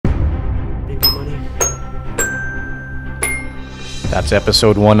B-Money. That's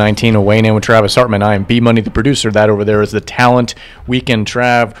episode 119 of Weighing In with Travis Hartman. I am B-Money, the producer. That over there is the talent. Weekend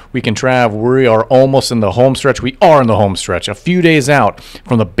Trav. We are almost in the home stretch. We are in the home stretch. A few days out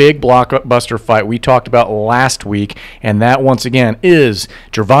from the big blockbuster fight we talked about last week. And that, once again, is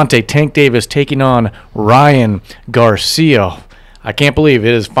Gervonta Tank Davis taking on Ryan Garcia. I can't believe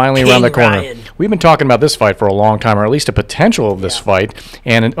it is finally around the corner. Ryan. We've been talking about this fight for a long time, or at least a potential of this fight.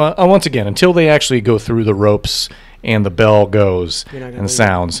 And once again, until they actually go through the ropes and the bell goes and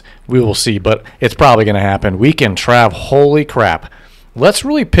sounds, we will see. But it's probably going to happen. Weekend Trav, holy crap. Let's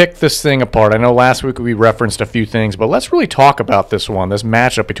really pick this thing apart. I know last week we referenced a few things, but let's really talk about this one, this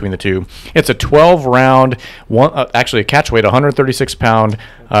matchup between the two. It's a 12-round, actually a catchweight, 136-pound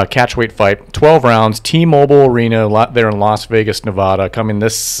catchweight fight, 12 rounds, T-Mobile Arena there in Las Vegas, Nevada, coming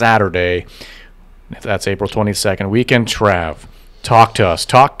this Saturday. That's April 22nd. Weekend Trav, talk to us.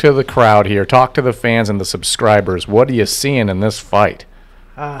 Talk to the crowd here. Talk to the fans and the subscribers. What are you seeing in this fight?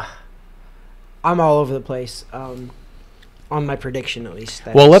 I'm all over the place. On my prediction, at least.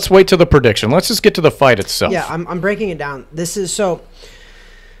 Well, let's wait till the prediction. Let's just get to the fight itself. Yeah, I'm breaking it down. This is a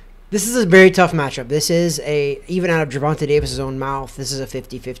very tough matchup. This is even out of Gervonta Davis's own mouth, this is a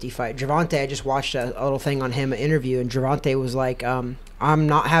 50-50 fight. Gervonta, I just watched a little thing on him, an interview, and Gervonta was like, I'm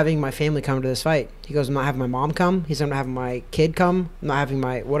not having my family come to this fight. He goes, I'm not having my mom come. He's not having my kid come. I'm not having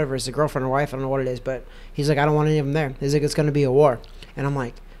my, whatever, it's a girlfriend or wife. I don't know what it is, but he's like, I don't want any of them there. He's like, it's going to be a war. And I'm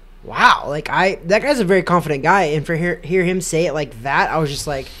like, wow, that guy's a very confident guy, and for hear him say it like that, I was just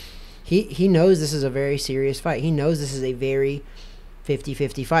like, he knows this is a very serious fight. He knows this is a very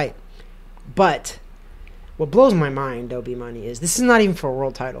 50-50 fight. But what blows my mind, B-Money, is this is not even for a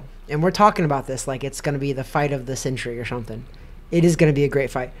world title, and we're talking about this like it's going to be the fight of the century or something. It is going to be a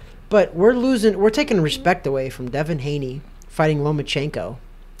great fight, but we're taking respect away from Devin Haney fighting Lomachenko,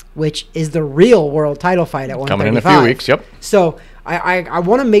 which is the real world title fight at 135. Coming in a few weeks, yep. So I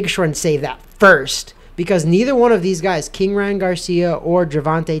want to make sure and say that first, because neither one of these guys, King Ryan Garcia or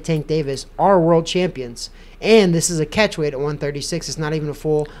Gervonta Tank Davis, are world champions. And this is a catchweight at 136. It's not even a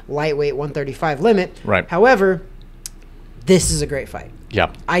full lightweight 135 limit. Right. However, this is a great fight.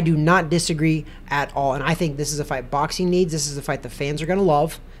 Yeah. I do not disagree at all. And I think this is a fight boxing needs. This is a fight the fans are going to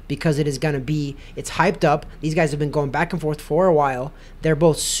love, because it is going to be, it's hyped up. These guys have been going back and forth for a while. They're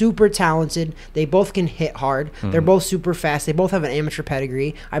both super talented. They both can hit hard. They're both super fast. They both have an amateur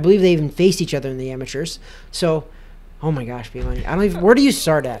pedigree. I believe they even faced each other in the amateurs. So, oh my gosh, B-Money. Where do you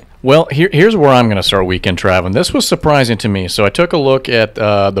start at? Well, here's where I'm going to start, Weekend Trav, and this was surprising to me. So I took a look at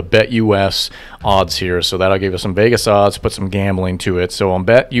the BetUS odds here. So that'll give us some Vegas odds, put some gambling to it. So on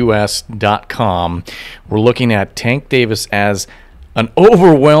BetUS.com, we're looking at Tank Davis as an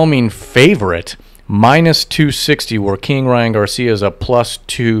overwhelming favorite, minus 260, where King Ryan Garcia is a plus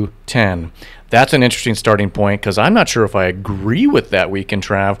 210. That's an interesting starting point, because I'm not sure if I agree with that, Weekend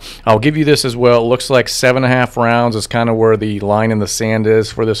Trav. I'll give you this as well. It looks like 7.5 rounds is kind of where the line in the sand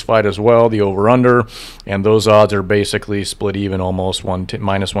is for this fight as well, the over-under. And those odds are basically split even almost,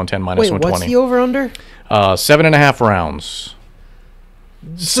 minus 110, minus 120. Wait, what's the over-under? 7.5 rounds.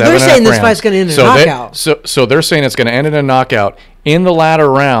 So they're saying this fight's going to end in a knockout. So they're saying it's going to end in a knockout in the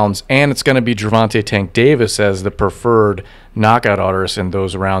latter rounds, and it's going to be Gervonta Tank Davis as the preferred knockout artist in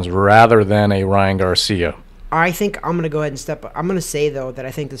those rounds rather than a Ryan Garcia. I think I'm going to go ahead and step up. I'm going to say, though, that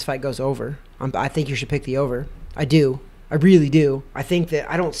I think this fight goes over. I think you should pick the over. I do. I really do. I think that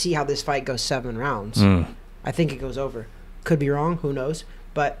I don't see how this fight goes 7 rounds. I think it goes over. Could be wrong. Who knows?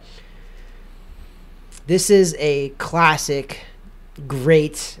 But this is a classic,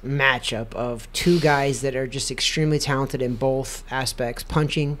 great matchup of two guys that are just extremely talented in both aspects,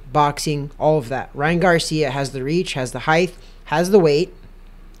 punching, boxing, all of that. Ryan Garcia has the reach, has the height, has the weight.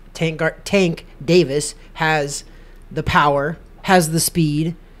 Tank Davis has the power, has the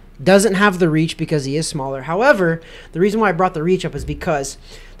speed, doesn't have the reach because he is smaller. However, the reason why I brought the reach up is because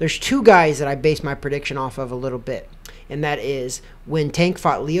there's two guys that I base my prediction off of a little bit. And that is when Tank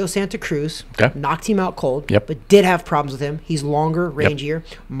fought Leo Santa Cruz, knocked him out cold, but did have problems with him. He's longer, rangier.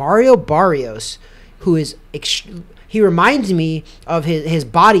 Mario Barrios, who is he reminds me of his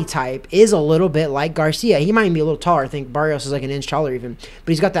body type, is a little bit like Garcia. He might be a little taller. I think Barrios is like an inch taller even.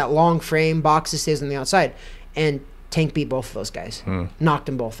 But he's got that long frame, boxes, stays on the outside. And Tank beat both of those guys. Knocked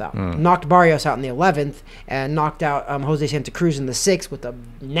them both out. Knocked Barrios out in the 11th and knocked out Jose Santa Cruz in the 6th with a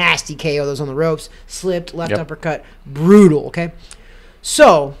nasty KO that was on the ropes. Slipped, left uppercut. Brutal, okay?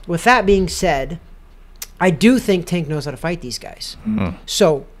 So, with that being said, I do think Tank knows how to fight these guys.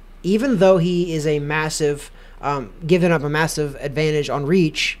 So, even though he is a massive, giving up a massive advantage on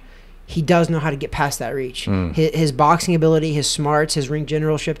reach, he does know how to get past that reach. His boxing ability, his smarts, his ring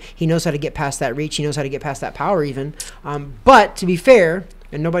generalship, he knows how to get past that reach. He knows how to get past that power even. But to be fair,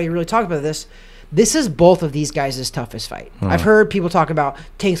 and nobody really talked about this is both of these guys' toughest fight. I've heard people talk about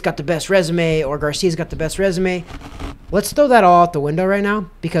Tank's got the best resume or Garcia's got the best resume. Let's throw that all out the window right now,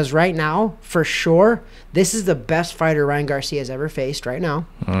 because right now, for sure, this is the best fighter Ryan Garcia has ever faced right now.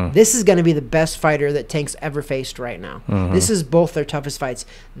 This is going to be the best fighter that Tank's ever faced right now. This is both their toughest fights.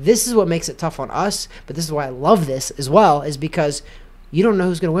 This is what makes it tough on us, but this is why I love this as well, is because you don't know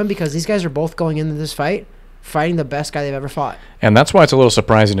who's going to win, because these guys are both going into this fight fighting the best guy they've ever fought. And that's why it's a little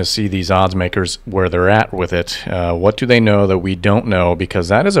surprising to see these odds makers where they're at with it. What do they know that we don't know? Because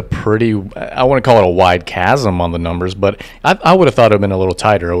that is a pretty, I want to call it a wide chasm on the numbers, but I would have thought it would have been a little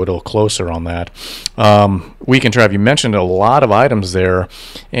tighter, a little closer on that. Week and Trav, you mentioned a lot of items there,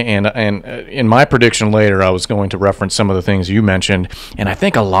 and in my prediction later, I was going to reference some of the things you mentioned, and I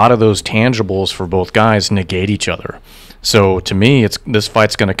think a lot of those tangibles for both guys negate each other. So to me, this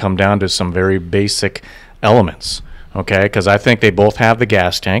fight's going to come down to some very basic elements, okay? Because I think they both have the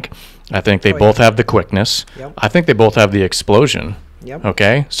gas tank. I think they both have the quickness. I think they both have the explosion.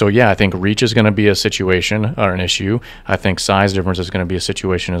 Okay? So, yeah, I think reach is going to be a situation or an issue. I think size difference is going to be a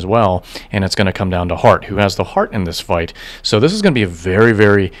situation as well. And it's going to come down to heart. Who has the heart in this fight? So this is going to be a very,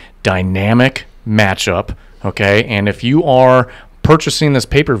 very dynamic matchup, okay? And if you are purchasing this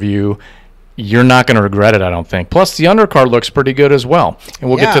pay-per-view, you're not going to regret it, I don't think. Plus, the undercard looks pretty good as well. And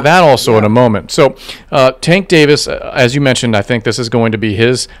we'll get to that also in a moment. So, Tank Davis, as you mentioned, I think this is going to be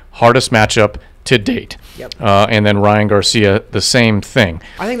his hardest matchup to date. And then Ryan Garcia, the same thing.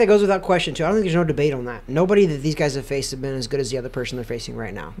 I think that goes without question, too. I don't think there's no debate on that. Nobody that these guys have faced have been as good as the other person they're facing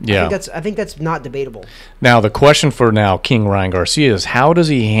right now. I think that's not debatable. Now, the question for now, King Ryan Garcia, is how does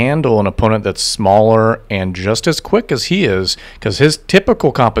he handle an opponent that's smaller and just as quick as he is? Because his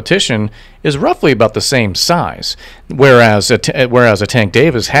typical competition is roughly about the same size, whereas a Tank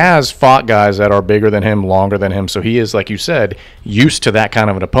Davis has fought guys that are bigger than him, longer than him, so he is, like you said, used to that kind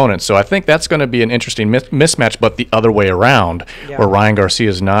of an opponent. So I think that's going to be an interesting mismatch, but the other way around, where Ryan Garcia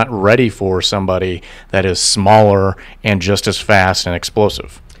is not ready for somebody that is smaller and just as fast and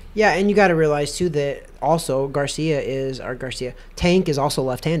explosive. Yeah, and you got to realize, too, that also Tank is also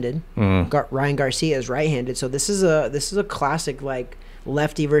left-handed. Ryan Garcia is right-handed, so this is a classic, like,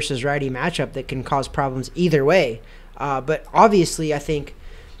 lefty versus righty matchup that can cause problems either way. But obviously, I think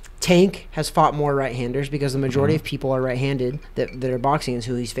Tank has fought more right-handers because the majority of people are right-handed that are boxing is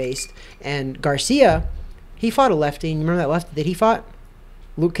who he's faced. And Garcia, he fought a lefty. And you remember that lefty that he fought?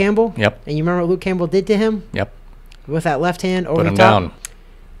 Luke Campbell? Yep. And you remember what Luke Campbell did to him? Yep. With that left hand over Put the him top. down.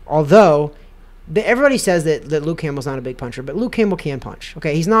 Although everybody says that Luke Campbell's not a big puncher, but Luke Campbell can punch.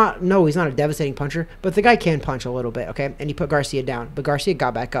 Okay, he's not a devastating puncher, but the guy can punch a little bit, okay? And he put Garcia down, but Garcia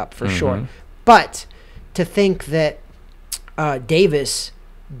got back up for sure. But to think that Davis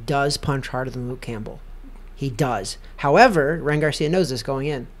does punch harder than Luke Campbell. He does. However, Ryan Garcia knows this going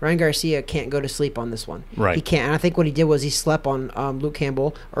in. Ryan Garcia can't go to sleep on this one. Right. He can't. And I think what he did was he slept on Luke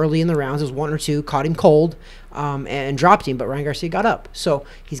Campbell early in the rounds. It was 1 or 2, caught him cold, and dropped him. But Ryan Garcia got up. So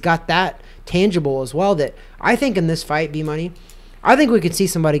he's got that tangible as well that I think in this fight, B-Money, I think we could see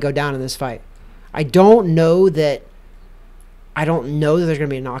somebody go down in this fight. I don't know that there's going to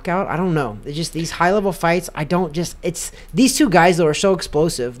be a knockout. I don't know. It's just these high-level fights, it's these two guys, though, are so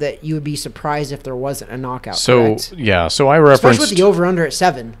explosive that you would be surprised if there wasn't a knockout, correct? Yeah, so I referenced... Especially with the over-under at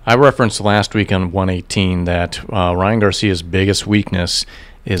 7. I referenced last week on 118 that Ryan Garcia's biggest weakness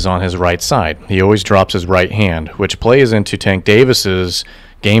is on his right side. He always drops his right hand, which plays into Tank Davis's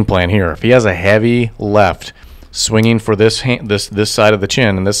game plan here. If he has a heavy left swinging for this side of the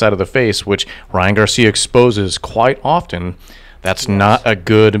chin and this side of the face, which Ryan Garcia exposes quite often, that's not a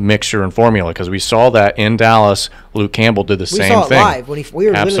good mixture and formula, because we saw that in Dallas. Luke Campbell did the same thing. We saw it live. We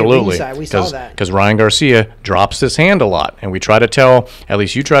were literally ringside. We saw that. Because Ryan Garcia drops his hand a lot. And we try to tell, at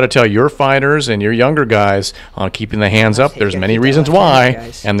least you try to tell your fighters and your younger guys on keeping the hands up. There's many reasons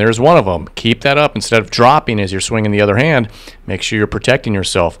why, and there's one of them. Keep that up instead of dropping as you're swinging the other hand. Make sure you're protecting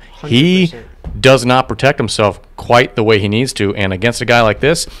yourself. 100%. He does not protect himself quite the way he needs to. And against a guy like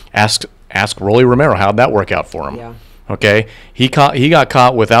this, ask Rolly Romero, how'd that work out for him? Yeah. Okay, he got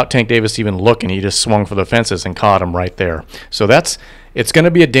caught without Tank Davis even looking. He just swung for the fences and caught him right there. So it's going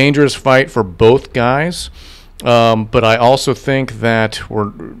to be a dangerous fight for both guys. But I also think that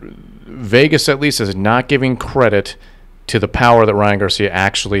Vegas at least is not giving credit to the power that Ryan Garcia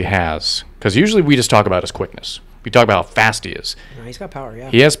actually has. Because usually we just talk about his quickness. We talk about how fast he is. No, he's got power, yeah.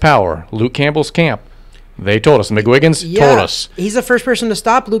 He has power. Luke Campbell's camp. They told us. McGuigan's told us. He's the first person to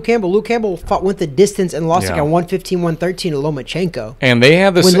stop Luke Campbell. Luke Campbell went the distance and lost like a 115, 113 to Lomachenko. And they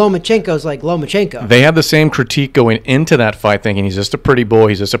have when Lomachenko's like Lomachenko. They had the same critique going into that fight, thinking he's just a pretty boy,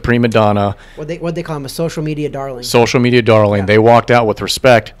 he's just a prima donna. What they call him, a social media darling. Social media darling. Yeah. They walked out with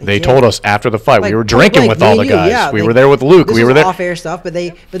respect. They told us after the fight, we were drinking with all the guys. Yeah, we were there with Luke. We were there. Off-air stuff, but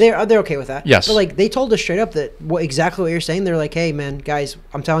they're okay with that. Yes. But like they told us straight up that exactly what you're saying. They're like, hey man, guys,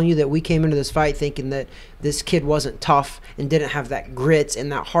 I'm telling you that we came into this fight thinking that this kid wasn't tough and didn't have that grit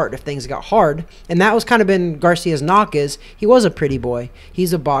and that heart if things got hard. And that was kind of been Garcia's knock, is he was a pretty boy.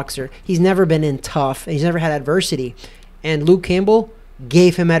 He's a boxer. He's never been in tough. And he's never had adversity. And Luke Campbell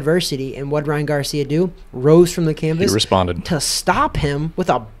gave him adversity. And what did Ryan Garcia do? Rose from the canvas. He responded. To stop him with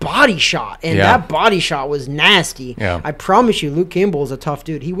a body shot. And that body shot was nasty. Yeah. I promise you, Luke Campbell is a tough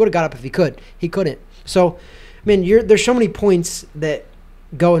dude. He would have got up if he could. He couldn't. So, I mean, there's so many points that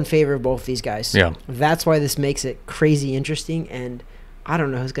go in favor of both these guys. Yeah. That's why this makes it crazy interesting, and I don't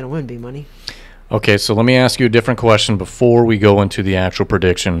know who's going to win, B-Money. Okay, so let me ask you a different question before we go into the actual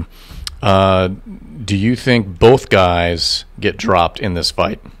prediction. Do you think both guys get dropped in this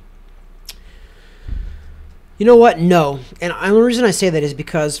fight? You know what? No. And the only reason I say that is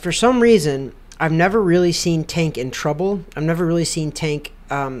because for some reason, I've never really seen Tank in trouble. I've never really seen Tank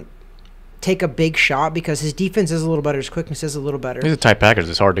take a big shot because his defense is a little better. His quickness is a little better. He's a tight package.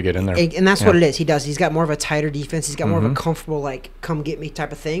 It's hard to get in there. And that's what it is. He does. He's got more of a tighter defense. He's got more of a comfortable, like, come get me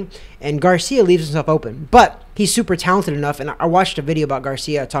type of thing. And Garcia leaves himself open. But he's super talented enough. And I watched a video about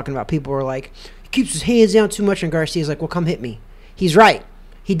Garcia talking about people were like, he keeps his hands down too much. And Garcia's like, well, come hit me. He's right.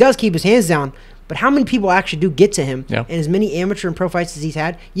 He does keep his hands down. But how many people actually do get to him? Yeah. And as many amateur and pro fights as he's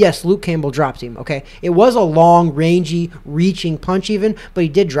had, yes, Luke Campbell dropped him, okay? It was a long, rangy, reaching punch even, but he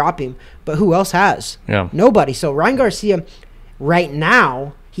did drop him. But who else has? Yeah. Nobody. So Ryan Garcia, right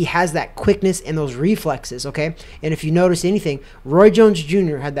now, he has that quickness and those reflexes, okay? And if you notice anything, Roy Jones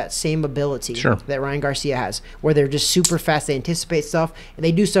Jr. had that same ability that Ryan Garcia has, where they're just super fast, they anticipate stuff, and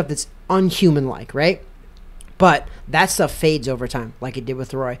they do stuff that's unhuman-like, right? But that stuff fades over time, like it did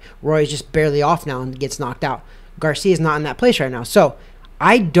with Roy. Roy is just barely off now and gets knocked out. Garcia's not in that place right now. So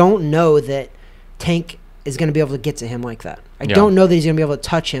I don't know that Tank is going to be able to get to him like that. I don't know that he's going to be able to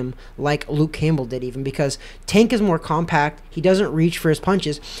touch him like Luke Campbell did even, because Tank is more compact. He doesn't reach for his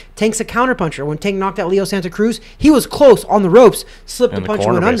punches. Tank's a counterpuncher. When Tank knocked out Leo Santa Cruz, he was close on the ropes, slipped the punch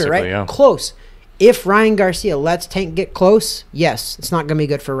and went under, right? Yeah. Close. If Ryan Garcia lets Tank get close, yes, it's not going to be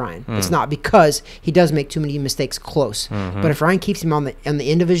good for Ryan. It's not, because he does make too many mistakes close. But if Ryan keeps him on the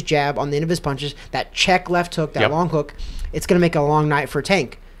end of his jab, on the end of his punches, that check left hook, that long hook, it's going to make a long night for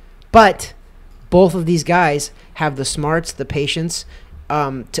Tank. But both of these guys have the smarts, the patience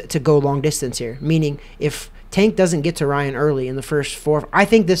to go long distance here. Meaning, if Tank doesn't get to Ryan early in the first four, I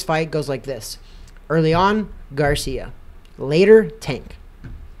think this fight goes like this. Early on, Garcia. Later, Tank.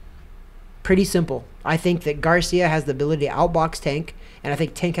 Pretty simple. I think that Garcia has the ability to outbox Tank, and I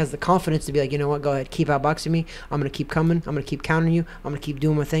think Tank has the confidence to be like, you know what, go ahead, keep outboxing me. I'm going to keep coming. I'm going to keep countering you. I'm going to keep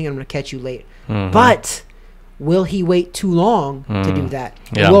doing my thing. I'm going to catch you late. But will he wait too long to do that?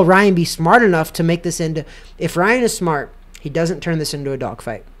 Yeah. And will Ryan be smart enough to make this into... If Ryan is smart, he doesn't turn this into a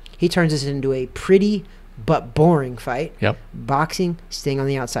dogfight. He turns this into a pretty but boring fight. Boxing, staying on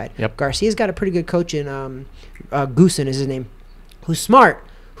the outside. Garcia's got a pretty good coach in Goosen is his name, who's smart,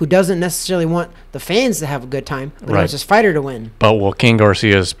 who doesn't necessarily want the fans to have a good time, but wants his fighter to win. But will King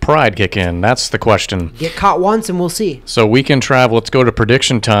Garcia's pride kick in? That's the question. Get caught once and we'll see. So we can travel. Let's go to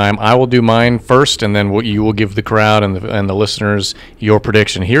prediction time. I will do mine first, and then you will give the crowd and the listeners your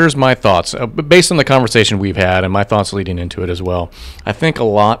prediction. Here's my thoughts, based on the conversation we've had and my thoughts leading into it as well. I think a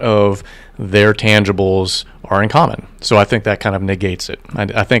lot of their tangibles are in common. So I think that kind of negates it.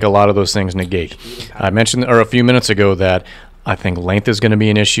 I think a lot of those things negate. I mentioned a few minutes ago that I think length is going to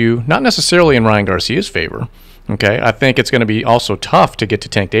be an issue, not necessarily in Ryan Garcia's favor. Okay, I think it's going to be also tough to get to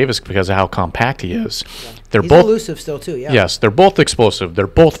Tank Davis because of how compact he is. They're He's both elusive still too. Yeah. Yes, they're both explosive. They're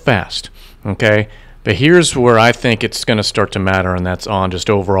both fast. Okay, but here's where I think it's going to start to matter, and that's on just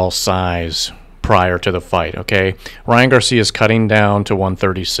overall size prior to the fight. Okay, Ryan Garcia is cutting down to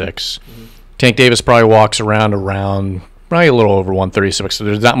 136. Tank Davis probably walks around probably a little over 136, so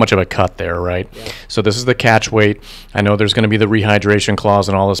there's not much of a cut there, right? So this is the catch weight. I know there's going to be the rehydration clause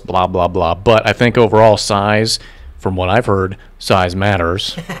and all this blah, blah, blah, but I think overall size, from what I've heard, size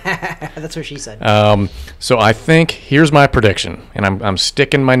matters. That's what she said. So I think, here's my prediction, and I'm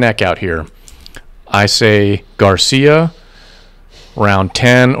sticking my neck out here. I say Garcia round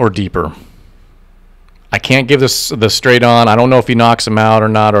 10 or deeper. I can't give this the straight on. I don't know if he knocks him out or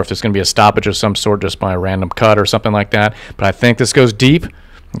not, or if there's going to be a stoppage of some sort just by a random cut or something like that. But I think this goes deep.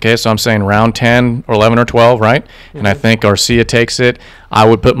 Okay, so I'm saying round 10 or 11 or 12, right? Mm-hmm. And I think Garcia takes it. I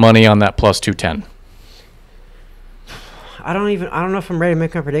would put money on that plus 210. I don't know if I'm ready to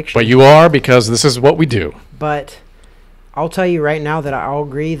make my prediction. But you are, because this is what we do. But I'll tell you right now that I'll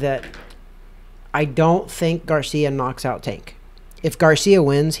agree that I don't think Garcia knocks out Tank. If Garcia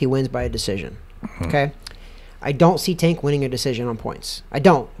wins, he wins by a decision. Mm-hmm. Okay? I don't see Tank winning a decision on points. I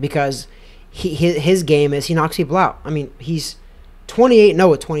don't, because his game is he knocks people out. I mean, he's 28-0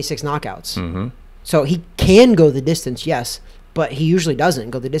 with 26 knockouts. Mm-hmm. So he can go the distance, yes, but he usually doesn't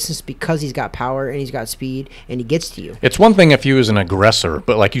go the distance because he's got power and he's got speed and he gets to you. It's one thing if he was an aggressor,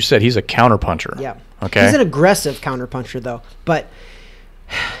 but like you said, he's a counterpuncher. Yeah. Okay. He's an aggressive counterpuncher, though, but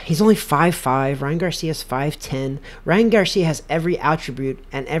he's only 5'5". Ryan Garcia's 5'10". Ryan Garcia has every attribute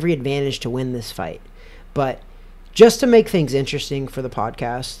and every advantage to win this fight. But just to make things interesting for the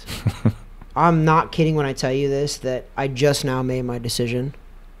podcast, I'm not kidding when I tell you this, that I just now made my decision.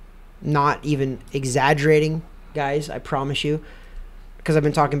 Not even exaggerating, guys, I promise you. Because I've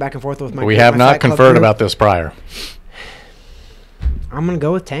been talking back and forth with my We have not conferred about this prior. I'm going to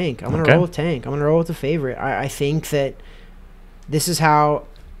go with Tank. I'm going to roll with Tank. I'm going to roll with the favorite. I think that this is how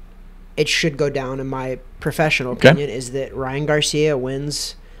it should go down, in my professional opinion, is that Ryan Garcia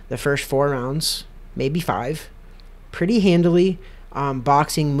wins the first 4 rounds, maybe 5, pretty handily,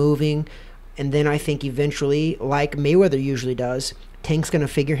 boxing, moving. And then I think eventually, like Mayweather usually does, Tank's going to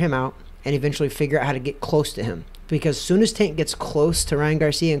figure him out and eventually figure out how to get close to him. Because as soon as Tank gets close to Ryan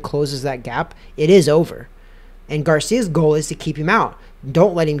Garcia and closes that gap, it is over. And Garcia's goal is to keep him out.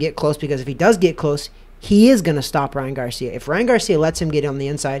 Don't let him get close, because if he does get close, he is going to stop Ryan Garcia. If Ryan Garcia lets him get on the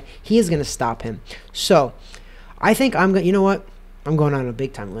inside, he is going to stop him. So I think I'm going. You know what? I'm going on a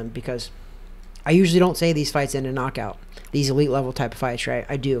big time limb, because I usually don't say these fights end in knockout. These elite level type of fights, right?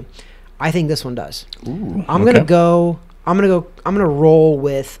 I do. I think this one does. Ooh, I'm gonna roll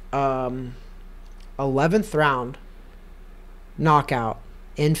with 11th round knockout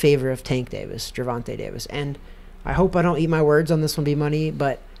in favor of Tank Davis, Gervonta Davis. And I hope I don't eat my words on this one, B-Money,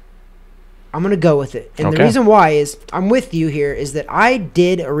 but I'm gonna go with it. And the reason why is I'm with you here is that I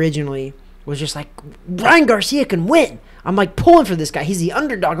did originally was just like, Ryan Garcia can win. I'm like pulling for this guy. He's the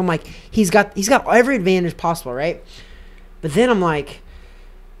underdog. I'm like, he's got every advantage possible, right? But then I'm like,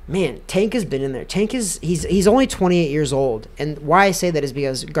 man, Tank has been in there. Tank is he's only 28 years old. And why I say that is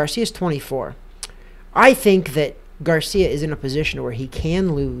because Garcia's 24. I think that Garcia is in a position where he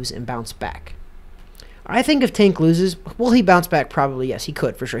can lose and bounce back. I think if Tank loses, will he bounce back? Probably, yes, he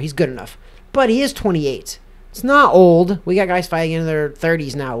could, for sure. He's good enough. But he is 28. It's not old. We got guys fighting in their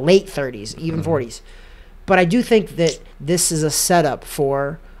 30s now, late 30s, even 40s. But I do think that this is a setup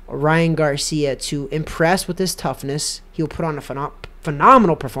for Ryan Garcia to impress with his toughness. He'll put on a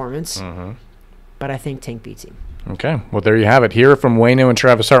phenomenal performance, but I think Tank beats him. Okay, well, there you have it. Here from Wayno and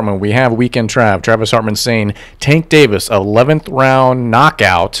Travis Hartman, we have Weekend Trav. Travis Hartman saying Tank Davis, 11th round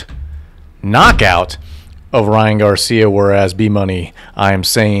knockout of Ryan Garcia, whereas B-Money, I am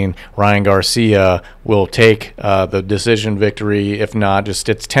saying Ryan Garcia will take the decision victory. If not, just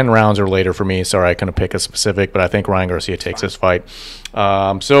it's 10 rounds or later for me. Sorry, I couldn't pick a specific, but I think Ryan Garcia takes this fight.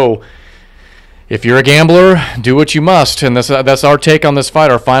 So if you're a gambler, do what you must. And that's our take on this fight,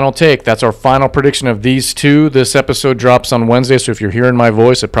 our final take. That's our final prediction of these two. This episode drops on Wednesday, so if you're hearing my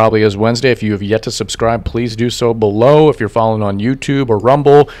voice, it probably is Wednesday. If you have yet to subscribe, please do so below. If you're following on YouTube or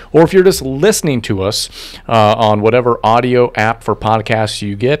Rumble, or if you're just listening to us on whatever audio app for podcasts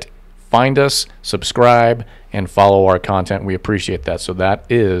you get, find us, subscribe, and follow our content. We appreciate that. So that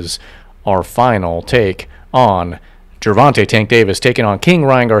is our final take on Gervonta Tank Davis taking on King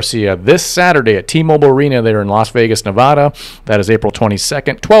Ryan Garcia this Saturday at T-Mobile Arena there in Las Vegas, Nevada. That is April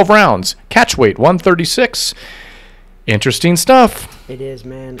 22nd. 12 rounds. Catch weight, 136. Interesting stuff. It is,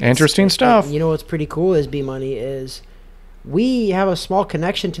 man. Interesting stuff. You know what's pretty cool is, B-Money, is we have a small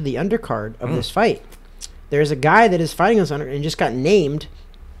connection to the undercard of this fight. There's a guy that is fighting us and just got named.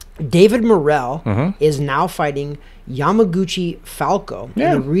 David Morrell is now fighting Yamaguchi Falco.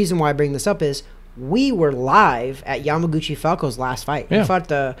 Yeah. And the reason why I bring this up is we were live at Yamaguchi Falco's last fight. He fought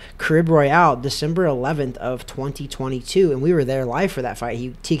the Carib Royale December 11th of 2022, and we were there live for that fight. He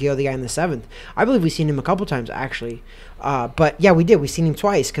TKO'd the guy in the 7th. I believe we've seen him a couple times, actually. But, yeah, we did. We've seen him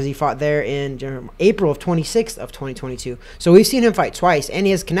twice because he fought there in April of 26th of 2022. So we've seen him fight twice, and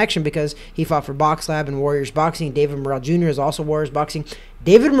he has connection because he fought for Box Lab and Warriors Boxing. David Morrell Jr. is also Warriors Boxing.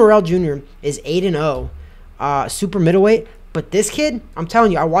 David Morrell Jr. is 8-0, super middleweight. But this kid, I'm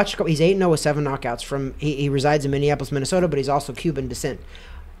telling you, I watched. He's 8-0 with 7 knockouts. He resides in Minneapolis, Minnesota, but he's also Cuban descent.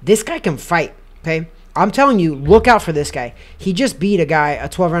 This guy can fight. Okay, I'm telling you, look out for this guy. He just beat a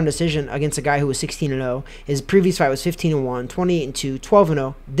 12-round decision against a guy who was 16-0. His previous fight was 15-1, 28-2,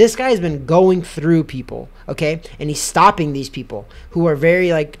 12-0. This guy has been going through people, okay? And he's stopping these people who are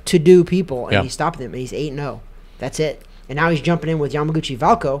very, like, to-do people, and he's stopping them, and he's 8-0. That's it. And now he's jumping in with Yamaguchi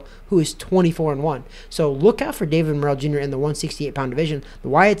Valco, who is 24-1. So look out for David Morrell Jr. in the 168-pound division.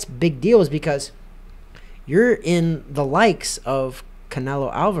 Why it's a big deal is because you're in the likes of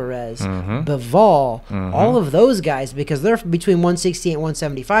Canelo Alvarez, Bivol, all of those guys, because they're between 168 and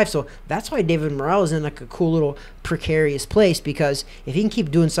 175. So that's why David Morrell is in like a cool little precarious place, because if he can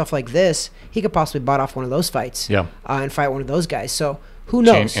keep doing stuff like this, he could possibly bite off one of those fights and fight one of those guys. So who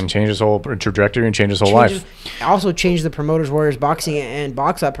knows? Change his whole trajectory and change his whole life. Also change the promoters, Warriors Boxing and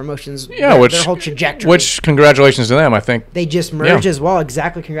Box Out Promotions. Yeah, their whole trajectory. Which congratulations to them. I think they just merged as well.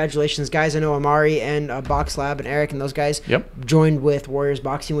 Exactly, congratulations, guys. I know Amari and Box Lab and Eric and those guys joined with Warriors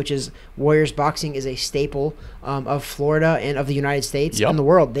Boxing, which is Warriors Boxing is a staple of Florida and of the United States and the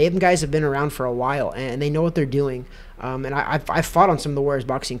world. They guys have been around for a while and they know what they're doing. And I've fought on some of the Warriors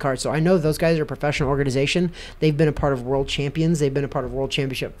Boxing cards, so I know those guys are a professional organization. They've been a part of world champions. They've been a part of world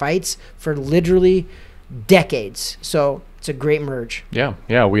championship fights for literally decades. So it's a great merge. Yeah.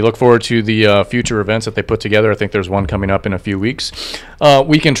 We look forward to the future events that they put together. I think there's one coming up in a few weeks.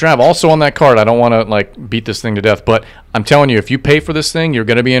 Weekend Trav also on that card. I don't want to like beat this thing to death, but I'm telling you, if you pay for this thing, you're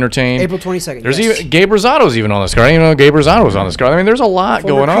going to be entertained. April 22nd. There's even Gabe Rosado's even on this card. Gabe Rosado's on this card. I mean, there's a lot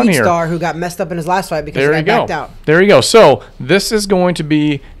going on here. Star who got messed up in his last fight because he got backed out. There you go. So this is going to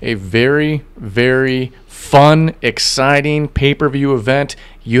be a very, very fun, exciting pay-per-view event.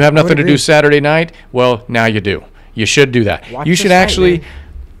 You have nothing to do Saturday night. Well, now you do. You should do that. You should actually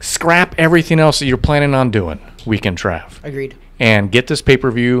scrap everything else that you're planning on doing. Weekend Trav. Agreed. And get this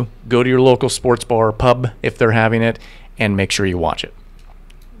pay-per-view. Go to your local sports bar or pub if they're having it, and make sure you watch it.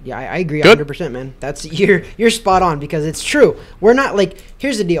 Yeah, I agree 100%, man. That's you're spot on, because it's true. We're not like,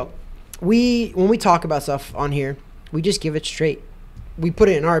 here's the deal. When we talk about stuff on here, we just give it straight. We put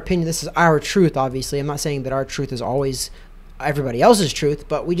it in our opinion. This is our truth, obviously. I'm not saying that our truth is always everybody else's truth,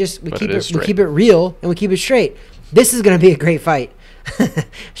 but we keep it real and we keep it straight. This is going to be a great fight.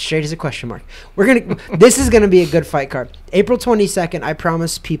 Straight as a question mark. This is going to be a good fight card. April 22nd, I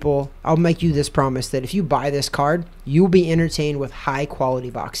promise people, I'll make you this promise, that if you buy this card, you will be entertained with high quality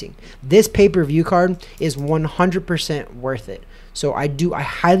boxing. This pay-per-view card is 100% worth it. So I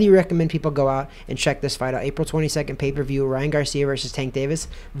highly recommend people go out and check this fight out. April 22nd, pay-per-view, Ryan Garcia versus Tank Davis.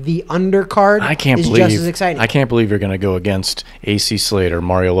 The undercard is just as exciting. I can't believe you're going to go against AC Slater,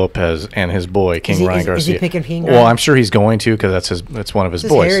 Mario Lopez, and his boy, Ryan Garcia. Is he picking King? Well, I'm sure he's going to, because that's one of his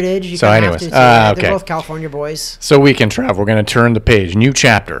boys. Heritage. So anyways, they're both California boys. So Weekend Trav, we're going to turn the page. New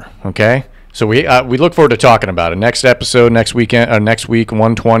chapter, okay? So we look forward to talking about it. Next episode, next week,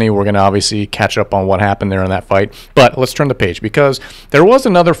 120, we're going to obviously catch up on what happened there in that fight. But let's turn the page, because there was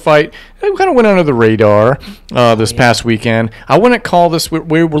another fight that kind of went under the radar this past weekend. I wouldn't call this –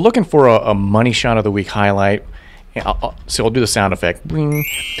 we're looking for a money shot of the week highlight. I'll do the sound effect. Bling.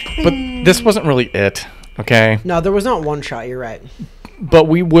 But this wasn't really it, okay? No, there was not one shot. You're right. But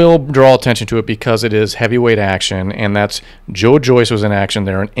we will draw attention to it because it is heavyweight action, and that's Joe Joyce was in action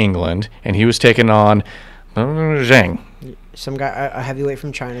there in England, and he was taking on Zhang. Some guy, a heavyweight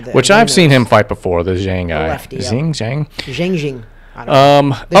from China. Which I've seen him fight before, the Zhang guy. Lefty, Zhang. I don't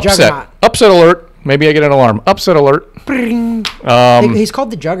know. Upset alert. Maybe I get an alarm. Upset alert. He's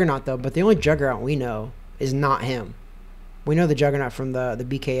called the Juggernaut, though, but the only Juggernaut we know is not him. We know the Juggernaut from the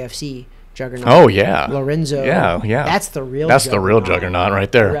BKFC. Juggernaut. Oh yeah, Lorenzo. Yeah. That's the real. The real Juggernaut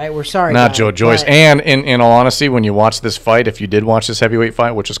right there. Right. We're sorry. Not Joe Joyce. And in all honesty, when you watch this fight, if you did watch this heavyweight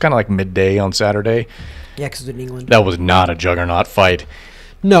fight, which was kind of like midday on Saturday, yeah, because in England, that was not a Juggernaut fight.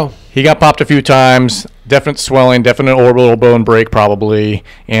 No. He got popped a few times. Definite swelling, definite orbital bone break probably,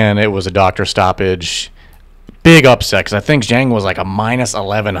 and it was a doctor stoppage. Big upset, because I think Zhang was like a minus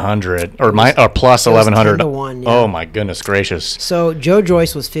 1,100 or plus 1,100. 10-1, yeah. Oh my goodness gracious! So Joe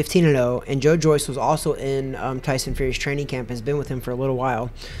Joyce was 15-0, and Joe Joyce was also in Tyson Fury's training camp. Has been with him for a little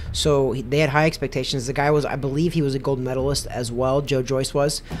while, so they had high expectations. The guy was, I believe, he was a gold medalist as well. Joe Joyce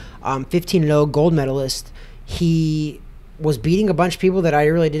was 15-0 gold medalist. He was beating a bunch of people that I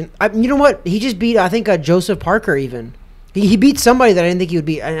really didn't. You know what? He just beat, I think, Joseph Parker even. He beat somebody that I didn't think he would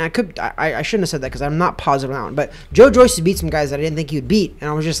beat, and I shouldn't have said that because I'm not positive on that one. But Joe Joyce beat some guys that I didn't think he would beat, and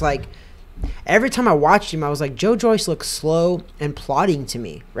I was just like, every time I watched him, I was like, Joe Joyce looks slow and plodding to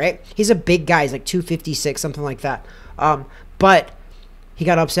me, right? He's a big guy, he's like 256, something like that. But he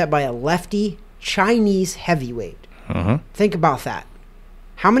got upset by a lefty Chinese heavyweight. Think about that.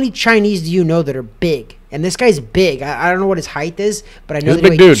 How many Chinese do you know that are big And this guy's big. I don't know what his height is, but I know He's that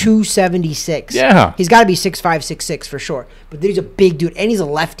a he big weighs dude. 276. Yeah. He's got to be 6'5", 6'6" for sure. But he's a big dude, and he's a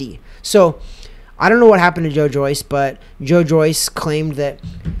lefty. So I don't know what happened to Joe Joyce, but Joe Joyce claimed that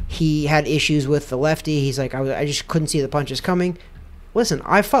he had issues with the lefty. He's like, I just couldn't see the punches coming. Listen,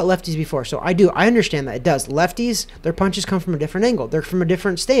 I've fought lefties before, so I understand that it does. Lefties, their punches come from a different angle. They're from a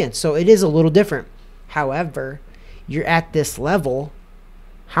different stance, so it is a little different. However, you're at this level.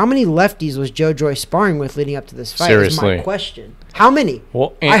 How many lefties was Joe Joyce sparring with leading up to this fight? Seriously. Is my question. How many?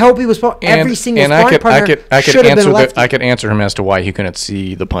 Well, I hope he was every single and sparring partner should have been a lefty. I could answer him as to why he couldn't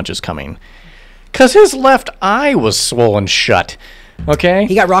see the punches coming. Because his left eye was swollen shut. Okay?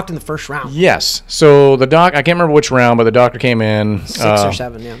 He got rocked in the first round. Yes. So the doc, I can't remember which round, but the doctor came in 6 or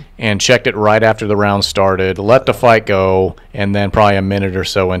 7, yeah. and checked it right after the round started, let the fight go, and then probably a minute or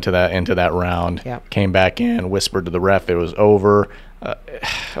so into that round, came back in, whispered to the ref it was over.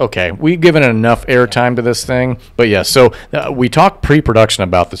 Okay, we've given it enough airtime to this thing, but yes. So we talked pre-production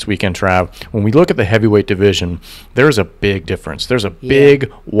about this weekend, Trav. When we look at the heavyweight division, there's a big difference. There's a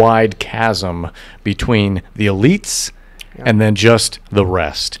big, wide chasm between the elites and then just the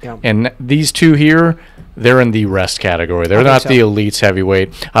rest. And these two here, they're in the rest category. They're not the elites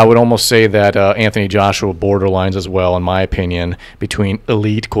heavyweight. I would almost say that Anthony Joshua borderlines as well, in my opinion, between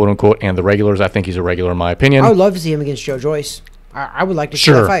elite, quote unquote, and the regulars. I think he's a regular, in my opinion. I would love to see him against Joe Joyce. I would like to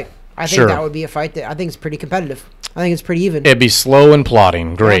see that fight. I think that would be a fight that I think is pretty competitive. I think it's pretty even. It'd be slow and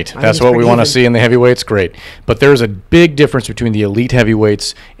plodding. Great. That's what we want to see in the heavyweights. Great. But there's a big difference between the elite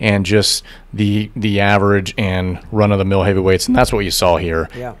heavyweights and just the average and run-of-the-mill heavyweights, and that's what you saw here.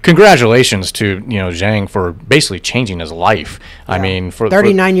 Yeah. Congratulations to Zhang for basically changing his life. Yeah. I mean, for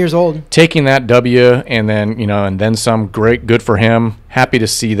 39 years old, taking that W and then some. Great, good for him. Happy to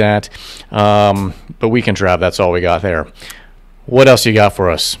see that. But we can Trav. That's all we got there. What else you got for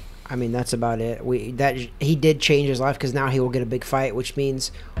us? I mean, that's about it. He did change his life because now he will get a big fight, which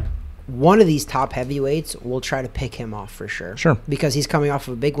means one of these top heavyweights will try to pick him off for sure. Sure. Because he's coming off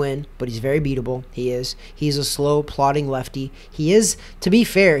of a big win, but he's very beatable. He is. He's a slow, plodding lefty. He is, to be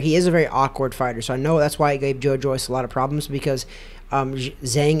fair, he is a very awkward fighter. So I know that's why I gave Joe Joyce a lot of problems because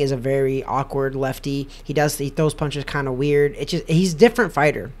Zhang is a very awkward lefty. He throws punches kind of weird. He's a different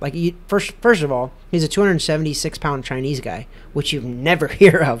fighter. Like first of all, he's a 276-pound Chinese guy, which you never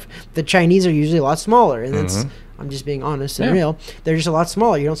hear of. The Chinese are usually a lot smaller, and that's I'm just being honest and real. They're just a lot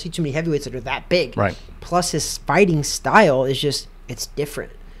smaller. You don't see too many heavyweights that are that big. Right. Plus, his fighting style is it's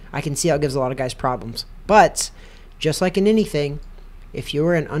different. I can see how it gives a lot of guys problems. But just like in anything, if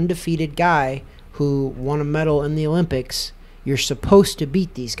you're an undefeated guy who won a medal in the Olympics, you're supposed to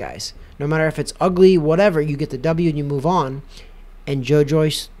beat these guys. No matter if it's ugly, whatever, you get the W and you move on. And Joe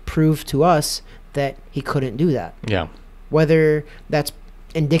Joyce proved to us that he couldn't do that. Yeah. Whether that's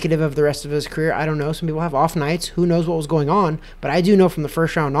indicative of the rest of his career, I don't know. Some people have off nights. Who knows what was going on? But I do know from the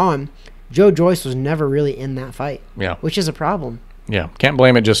first round on, Joe Joyce was never really in that fight. Yeah. Which is a problem. Yeah, can't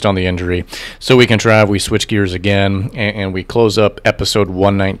blame it just on the injury. So we can Trav, we switch gears again, and we close up episode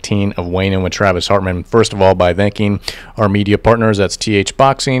 119 of Weighing In with Travis Hartman. First of all, by thanking our media partners, that's TH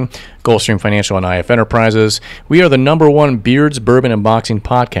Boxing, Gulfstream Financial, and IF Enterprises. We are the #1 Beards, Bourbon, and Boxing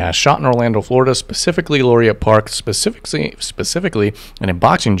podcast, shot in Orlando, Florida, specifically Laureate Park, specifically in a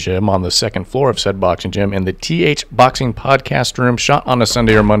boxing gym on the second floor of said boxing gym, in the TH Boxing podcast room, shot on a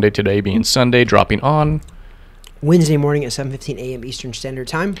Sunday or Monday, today being Sunday, dropping on Wednesday morning at 7:15 a.m. Eastern Standard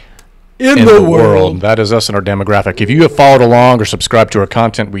Time. In the world. That is us and our demographic. If you have followed along or subscribed to our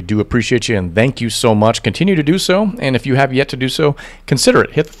content, we do appreciate you and thank you so much. Continue to do so. And if you have yet to do so, consider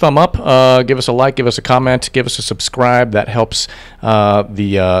it. Hit the thumb up. Give us a like. Give us a comment. Give us a subscribe. That helps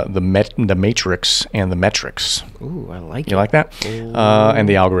the matrix and the metrics. Ooh, I like it. You like that? And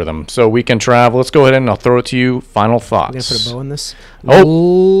the algorithm. So we can travel. Let's go ahead and I'll throw it to you. Final thoughts. I'm going to put a bow in this.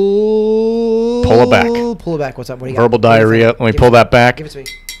 Oh. Pull it back. Pull it back. What's up? What do you got? Verbal diarrhea. Let me pull that back. Give it to me.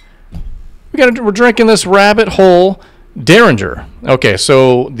 We're drinking this Rabbit Hole Dareringer. Okay,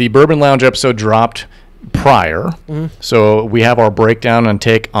 so the Bourbon Lounge episode dropped prior, so we have our breakdown and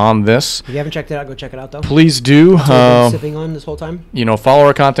take on this. If you haven't checked it out, go check it out, though. Please do. That's what I've been sipping on this whole time. Follow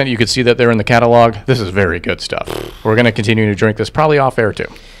our content. You can see that there in the catalog. This is very good stuff. We're going to continue to drink this, probably off air too.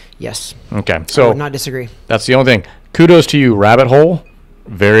 Yes. Okay, so I would not disagree. That's the only thing. Kudos to you, Rabbit Hole.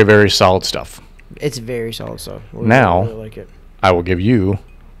 Very, very solid stuff. It's very solid stuff. Now, really like it. I will give you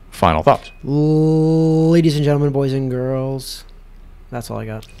final thoughts. Ladies and gentlemen, boys and girls, that's all I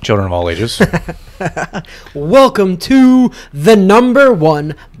got. Children of all ages. Welcome to the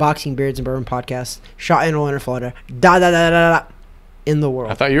 #1 Boxing Beards and Bourbon podcast, shot in Orlando, Florida. in the world.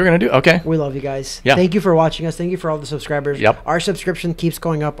 I thought you were going to do. Okay. We love you guys. Yeah. Thank you for watching us. Thank you for all the subscribers. Yep. Our subscription keeps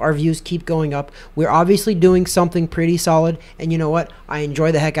going up. Our views keep going up. We're obviously doing something pretty solid. And you know what? I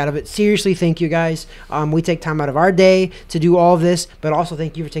enjoy the heck out of it. Seriously, thank you guys. We take time out of our day to do all of this, but also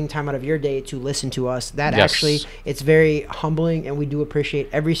thank you for taking time out of your day to listen to us. That actually, it's very humbling, and we do appreciate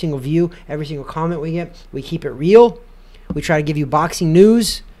every single view, every single comment we get. We keep it real. We try to give you boxing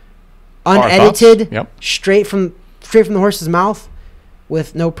news, unedited, straight from the horse's mouth.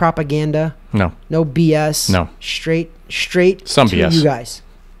 With no propaganda, no BS, straight some to BS. You guys.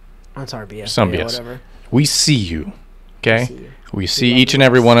 That's our BS. Some BS. Whatever. We see you, okay? We see each and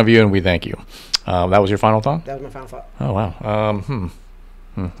every one of you, and we thank you. That was your final thought? That was my final thought. Oh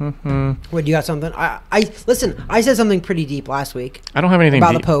wow. Wait, you got something? I listen. I said something pretty deep last week. I don't have anything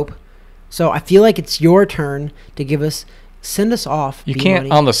about deep. The Pope, so I feel like it's your turn to give us. Send us off. You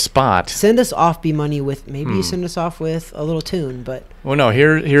can't on the spot. Send us off, B Money, with maybe you send us off with a little tune, but. Well, no.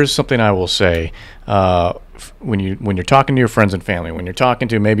 Here's something I will say. When you're talking to your friends and family, when you're talking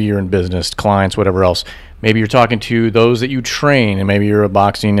to maybe you're in business, clients, whatever else, maybe you're talking to those that you train, and maybe you're a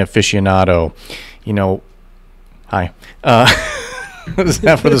boxing aficionado. You know, hi. Is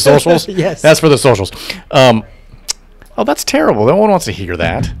that for the socials? Yes. That's for the socials. Oh, that's terrible. No one wants to hear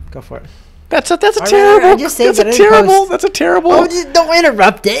that. Go for it. That's a terrible. That's a terrible. Oh, just don't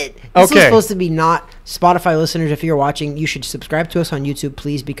interrupt it. This is supposed to be not Spotify listeners. If you're watching, you should subscribe to us on YouTube,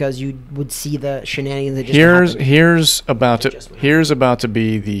 please, because you would see the shenanigans that just happened. Here's about to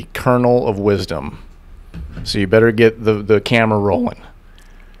be the kernel of wisdom. So you better get the camera rolling.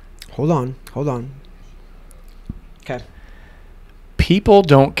 Hold on. Okay. People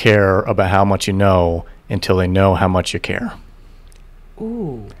don't care about how much you know until they know how much you care.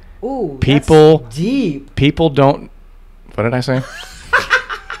 Ooh, that's deep. People don't. What did I say?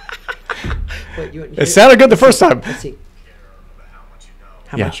 Wait, it sounded good the first time. Let's see.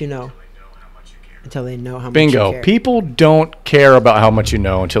 How much you know. Until they know how much Bingo. you care. People don't care about how much you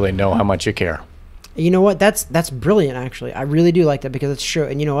know until they know how much you care. You know what? That's brilliant, actually. I really do like that because it's true.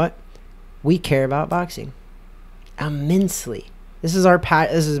 And you know what? We care about boxing immensely. This is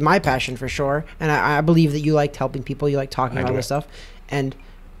this is my passion for sure. And I believe that you liked helping people. You like talking about this stuff. And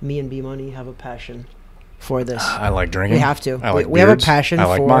me and B Money have a passion for this. I like drinking. We have to. We have a passion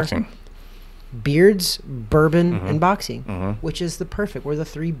for boxing. Beards, bourbon, and boxing, which is the perfect. We're the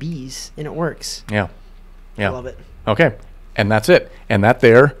 3 B's, and it works. Yeah. I love it. Okay. And that's it. And that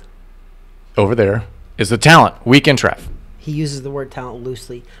over there, is the talent. Weekend Trev. He uses the word talent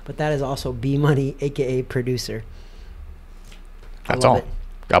loosely, but that is also B Money, a.k.a. producer. That's all.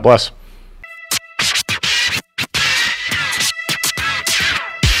 God bless.